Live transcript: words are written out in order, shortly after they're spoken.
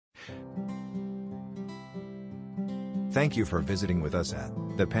Thank you for visiting with us at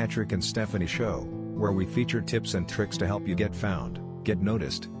The Patrick and Stephanie Show, where we feature tips and tricks to help you get found, get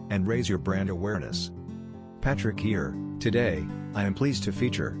noticed, and raise your brand awareness. Patrick here. Today, I am pleased to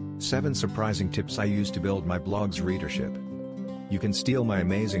feature 7 surprising tips I use to build my blog's readership. You can steal my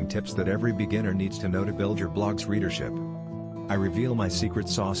amazing tips that every beginner needs to know to build your blog's readership. I reveal my secret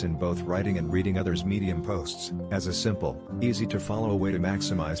sauce in both writing and reading others' Medium posts, as a simple, easy-to-follow way to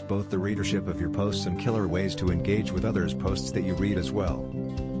maximize both the readership of your posts and killer ways to engage with others' posts that you read as well.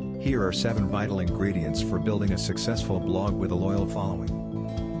 Here are 7 vital ingredients for building a successful blog with a loyal following.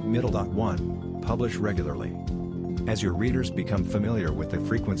 1. Publish regularly. As your readers become familiar with the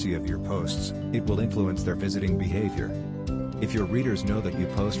frequency of your posts, it will influence their visiting behavior. If your readers know that you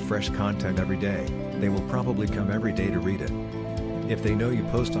post fresh content every day, they will probably come every day to read it. If they know you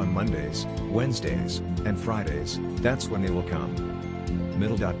post on Mondays, Wednesdays, and Fridays, that's when they will come.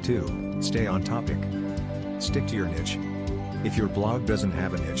 2. Stay on topic. Stick to your niche. If your blog doesn't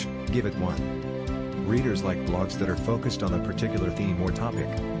have a niche, give it one. Readers like blogs that are focused on a particular theme or topic.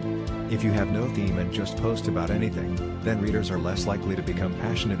 If you have no theme and just post about anything, then readers are less likely to become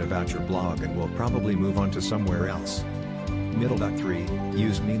passionate about your blog and will probably move on to somewhere else. 3.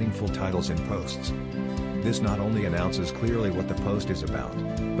 Use meaningful titles in posts. This not only announces clearly what the post is about,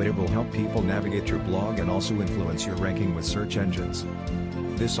 but it will help people navigate your blog and also influence your ranking with search engines.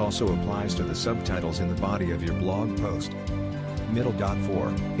 This also applies to the subtitles in the body of your blog post. 4.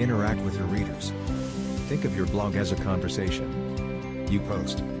 Interact with your readers. Think of your blog as a conversation. You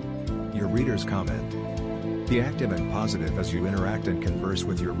post. Your readers comment. Be active and positive as you interact and converse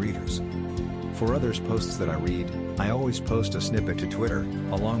with your readers. For others' posts that I read, I always post a snippet to Twitter,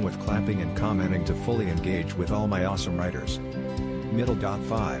 along with clapping and commenting to fully engage with all my awesome writers.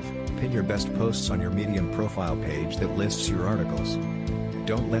 5. Pin your best posts on your Medium profile page that lists your articles.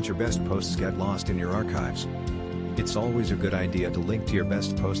 Don't let your best posts get lost in your archives. It's always a good idea to link to your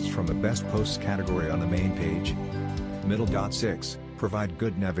best posts from the best posts category on the main page. 6. Provide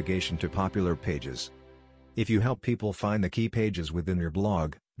good navigation to popular pages. If you help people find the key pages within your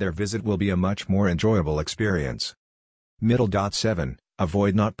blog, their visit will be a much more enjoyable experience. 7.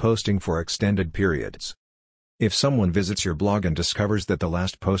 Avoid not posting for extended periods. If someone visits your blog and discovers that the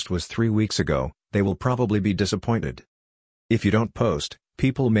last post was 3 weeks ago, they will probably be disappointed. If you don't post,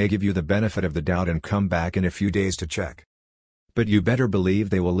 people may give you the benefit of the doubt and come back in a few days to check. But you better believe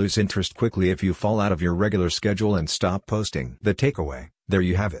they will lose interest quickly if you fall out of your regular schedule and stop posting. The takeaway: there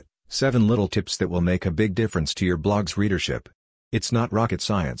you have it, 7 little tips that will make a big difference to your blog's readership. It's not rocket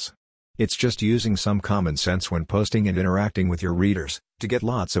science. It's just using some common sense when posting and interacting with your readers. To get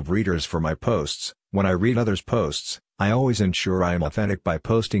lots of readers for my posts, when I read others' posts, I always ensure I am authentic by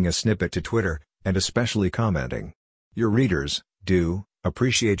posting a snippet to Twitter, and especially commenting. Your readers do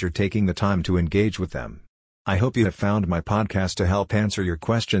appreciate your taking the time to engage with them. I hope you have found my podcast to help answer your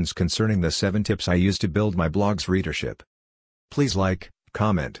questions concerning the 7 tips I use to build my blog's readership. Please like,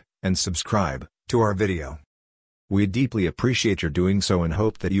 comment, and subscribe to our video. We deeply appreciate your doing so and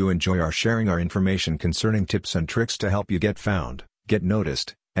hope that you enjoy our sharing our information concerning tips and tricks to help you get found, get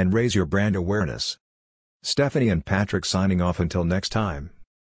noticed, and raise your brand awareness. Stephanie and Patrick signing off until next time.